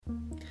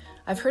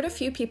I've heard a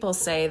few people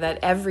say that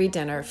every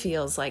dinner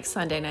feels like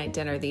Sunday night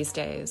dinner these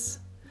days.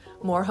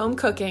 More home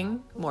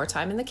cooking, more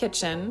time in the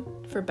kitchen,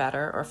 for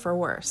better or for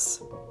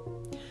worse.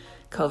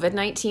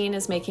 COVID-19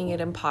 is making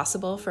it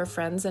impossible for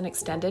friends and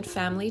extended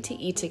family to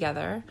eat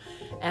together,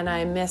 and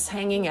I miss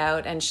hanging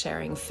out and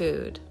sharing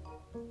food.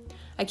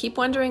 I keep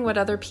wondering what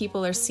other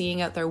people are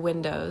seeing out their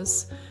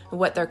windows and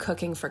what they're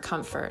cooking for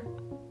comfort.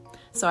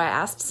 So I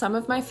asked some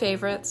of my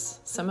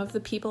favorites, some of the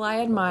people I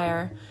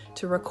admire,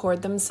 to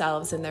record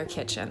themselves in their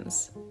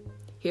kitchens.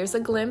 Here's a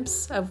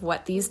glimpse of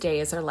what these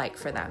days are like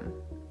for them.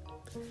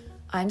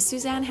 I'm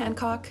Suzanne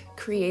Hancock,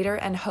 creator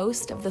and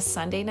host of the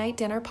Sunday Night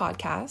Dinner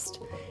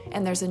podcast,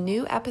 and there's a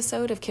new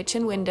episode of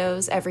Kitchen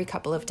Windows every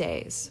couple of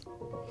days.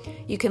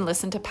 You can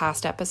listen to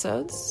past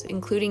episodes,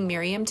 including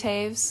Miriam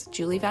Taves,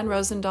 Julie Van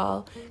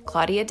Rosendaal,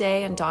 Claudia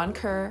Day, and Don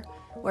Kerr,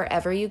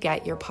 wherever you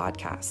get your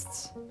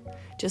podcasts.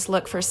 Just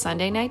look for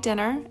Sunday Night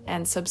Dinner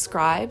and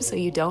subscribe so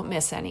you don't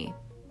miss any.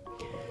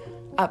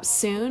 Up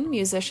soon,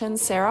 musician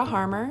Sarah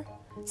Harmer,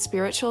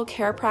 spiritual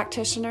care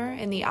practitioner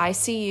in the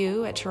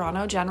ICU at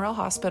Toronto General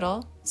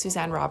Hospital,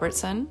 Suzanne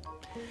Robertson,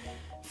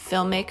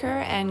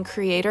 filmmaker and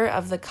creator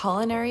of the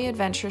culinary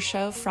adventure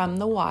show From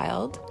the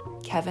Wild,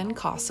 Kevin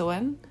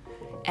Kossowan,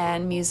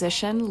 and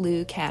musician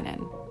Lou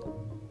Cannon.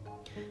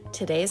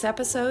 Today's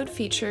episode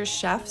features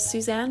chef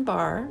Suzanne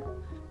Barr,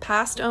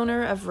 past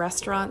owner of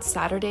restaurant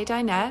Saturday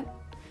Dinette,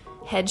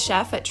 head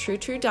chef at True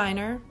True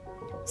Diner,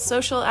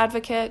 social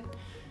advocate,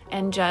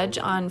 and judge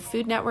on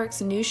Food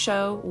Network's new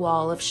show,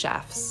 Wall of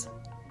Chefs.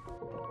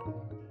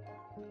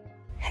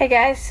 Hey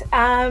guys,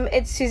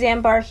 it's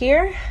Suzanne Barr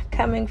here,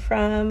 coming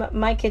from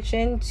my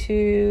kitchen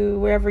to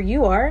wherever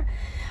you are,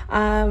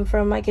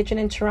 from my kitchen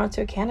in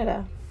Toronto,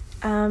 Canada.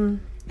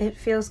 It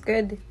feels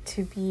good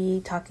to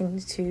be talking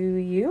to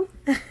you.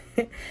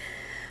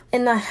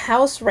 In the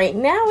house right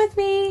now with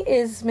me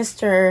is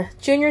Mr.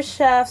 Junior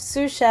Chef,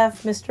 sous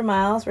chef, Mr.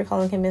 Miles. We're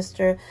calling him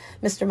Mr.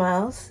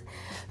 Miles,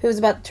 who's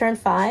about to turn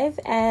 5,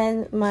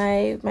 and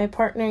my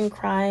partner in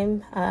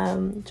crime,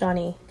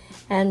 Johnny.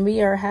 And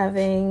we are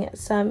having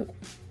some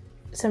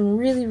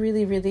really,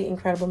 really, really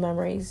incredible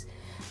memories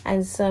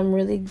and some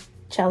really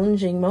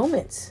challenging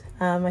moments.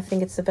 I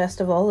think it's the best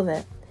of all of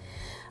it.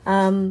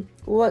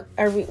 What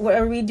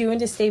are we doing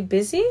to stay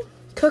busy?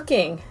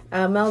 Cooking.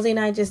 Melzy and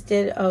I just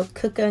did a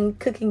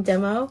cooking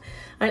demo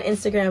on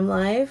Instagram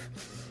Live,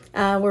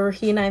 where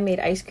he and I made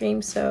ice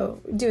cream.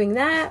 So doing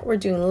that, we're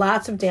doing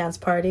lots of dance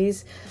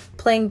parties,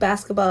 playing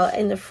basketball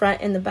in the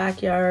front and the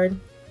backyard,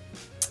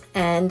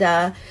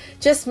 and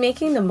just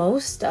making the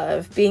most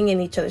of being in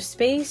each other's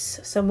space.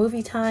 So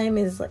movie time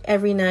is like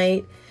every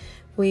night.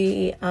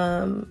 We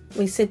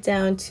sit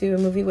down to a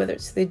movie, whether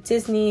it's through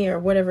Disney or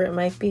whatever it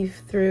might be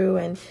through,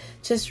 and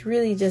just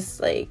really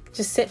just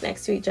sit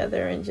next to each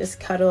other and just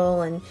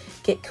cuddle and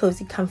get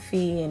cozy,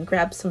 comfy, and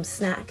grab some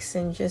snacks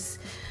and just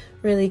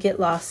really get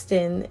lost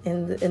in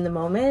the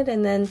moment.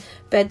 And then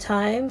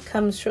bedtime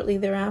comes shortly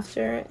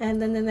thereafter,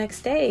 and then the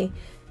next day.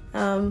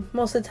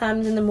 Most of the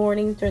times in the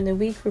morning during the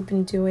week, we've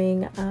been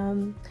doing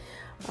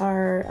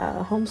our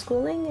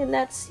homeschooling, and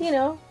that's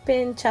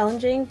been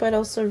challenging but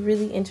also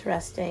really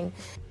interesting.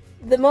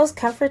 The most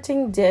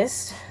comforting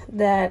dish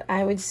that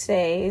I would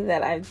say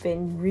that I've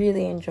been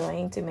really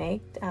enjoying to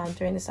make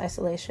during this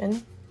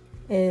isolation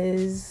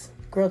is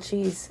grilled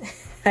cheese.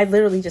 I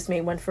literally just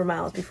made one for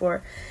Miles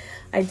before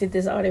I did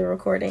this audio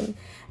recording,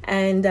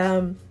 and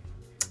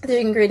the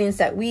ingredients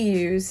that we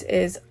use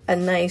is a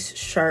nice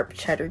sharp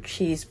cheddar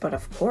cheese, but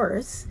of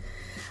course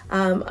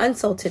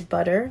unsalted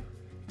butter.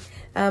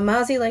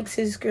 Milesy likes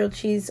his grilled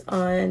cheese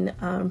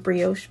on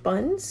brioche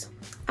buns.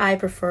 I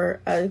prefer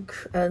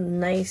a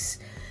nice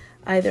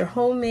either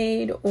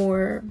homemade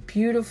or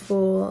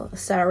beautiful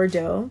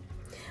sourdough.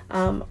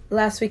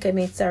 Last week I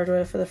made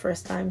sourdough for the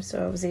first time,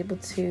 so I was able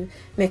to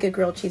make a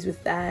grilled cheese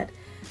with that.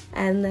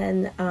 And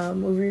then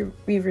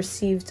we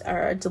received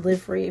our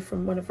delivery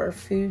from one of our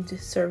food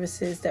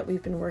services that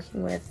we've been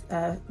working with,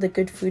 the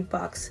Good Food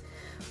Box,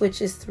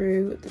 which is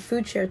through the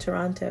Food Share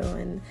Toronto,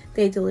 and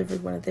they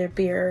delivered one of their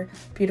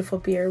beautiful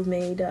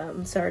beer-made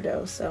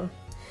sourdough. So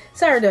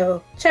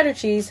sourdough, cheddar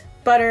cheese,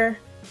 butter,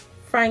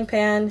 frying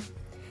pan,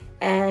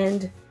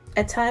 and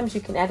at times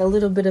you can add a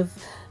little bit of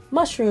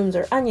mushrooms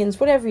or onions,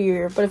 but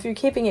if you're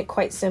keeping it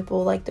quite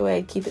simple, like the way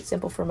I keep it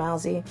simple for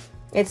Milesy,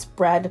 it's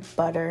bread,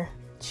 butter,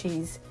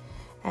 cheese,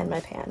 and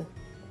my pan.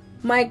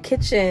 My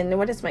kitchen,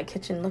 what does my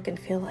kitchen look and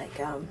feel like?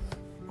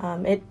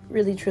 It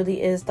really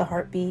truly is the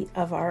heartbeat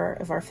of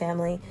our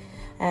family,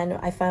 and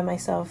I find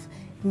myself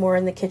more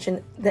in the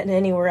kitchen than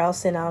anywhere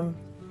else in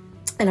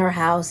our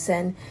house.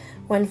 And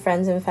when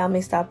friends and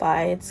family stop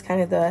by, it's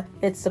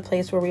the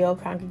place where we all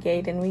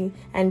congregate and we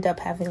end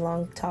up having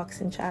long talks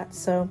and chats.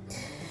 So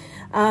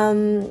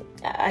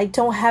I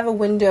don't have a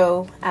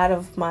window out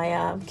of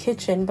my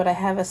kitchen, but I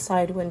have a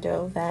side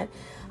window that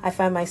I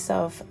find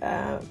myself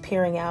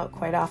peering out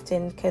quite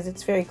often because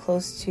it's very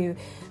close to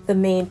the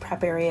main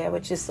prep area,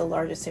 which is the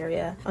largest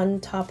area. On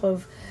top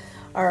of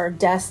our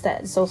desk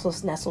that is also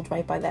nestled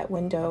right by that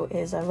window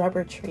is a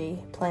rubber tree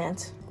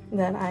plant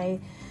that I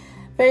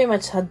very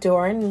much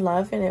adore and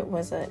love, and it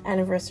was an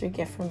anniversary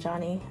gift from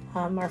Johnny,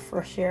 our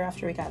first year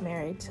after we got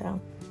married. So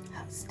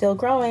still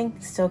growing,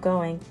 still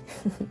going.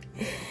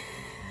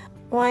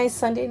 Why is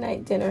Sunday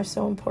night dinner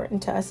so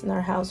important to us in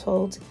our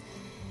household?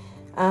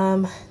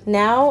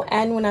 Now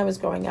and when I was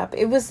growing up,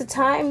 it was the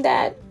time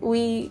that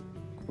we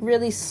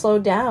really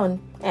slowed down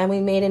and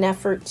we made an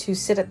effort to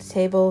sit at the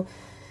table.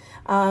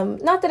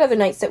 Not that other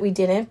nights that we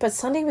didn't, but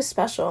Sunday was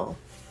special.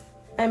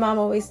 My mom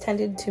always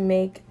tended to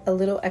make a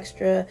little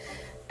extra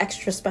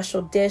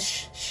special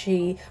dish.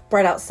 She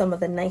brought out some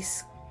of the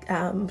nice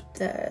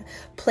the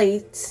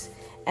plates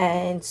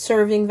and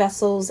serving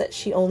vessels that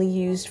she only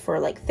used for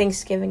like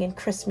Thanksgiving and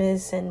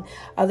Christmas and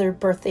other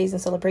birthdays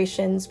and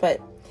celebrations.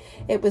 But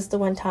it was the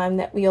one time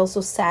that we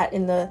also sat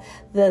in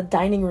the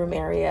dining room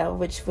area,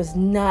 which was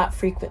not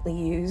frequently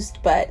used.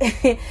 But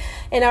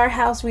in our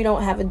house, we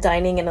don't have a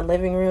dining and a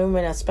living room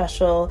and a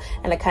special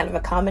and a kind of a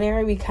common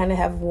area. We kind of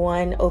have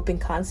one open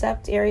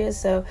concept area.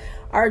 So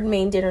our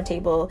main dinner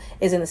table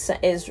is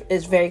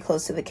is very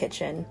close to the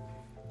kitchen,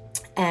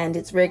 and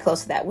it's very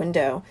close to that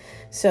window.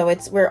 So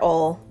it's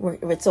all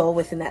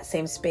within that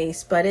same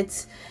space. But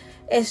it's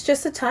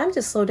just a time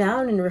to slow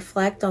down and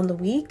reflect on the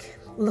week.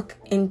 Look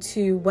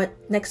into what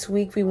next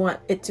week we want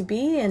it to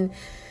be and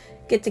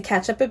get to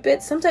catch up a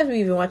bit. Sometimes we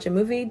even watch a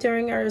movie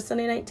during our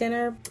Sunday night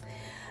dinner.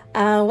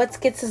 What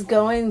gets us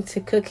going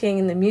to cooking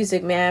and the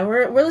music, man?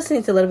 We're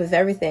listening to a little bit of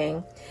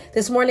everything.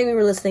 This morning we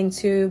were listening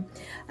to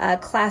a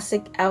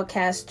classic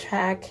Outkast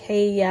track,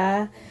 Hey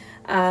Ya.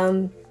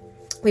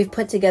 We've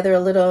put together a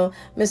little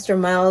Mr.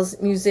 Miles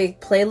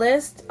music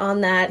playlist.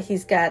 On that,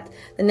 he's got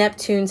the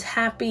Neptunes'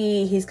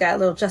 Happy. He's got a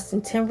little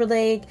Justin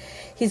Timberlake.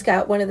 He's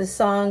got one of the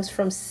songs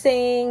from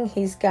Sing.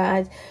 He's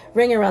got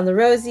Ring Around the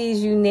Rosies,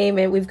 you name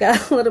it. We've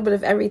got a little bit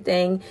of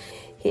everything.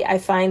 I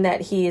find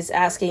that he is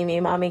asking me,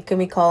 Mommy, can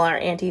we call our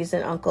aunties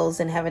and uncles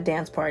and have a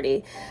dance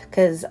party?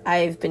 Because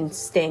I've been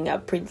staying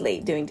up pretty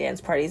late doing dance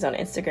parties on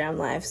Instagram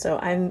Live. So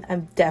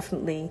I'm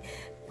definitely,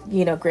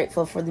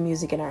 grateful for the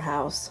music in our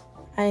house.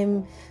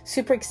 I'm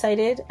super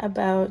excited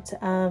about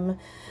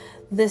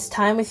this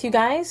time with you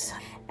guys.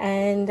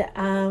 And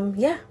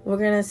we're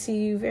going to see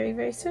you very,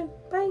 very soon.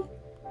 Bye.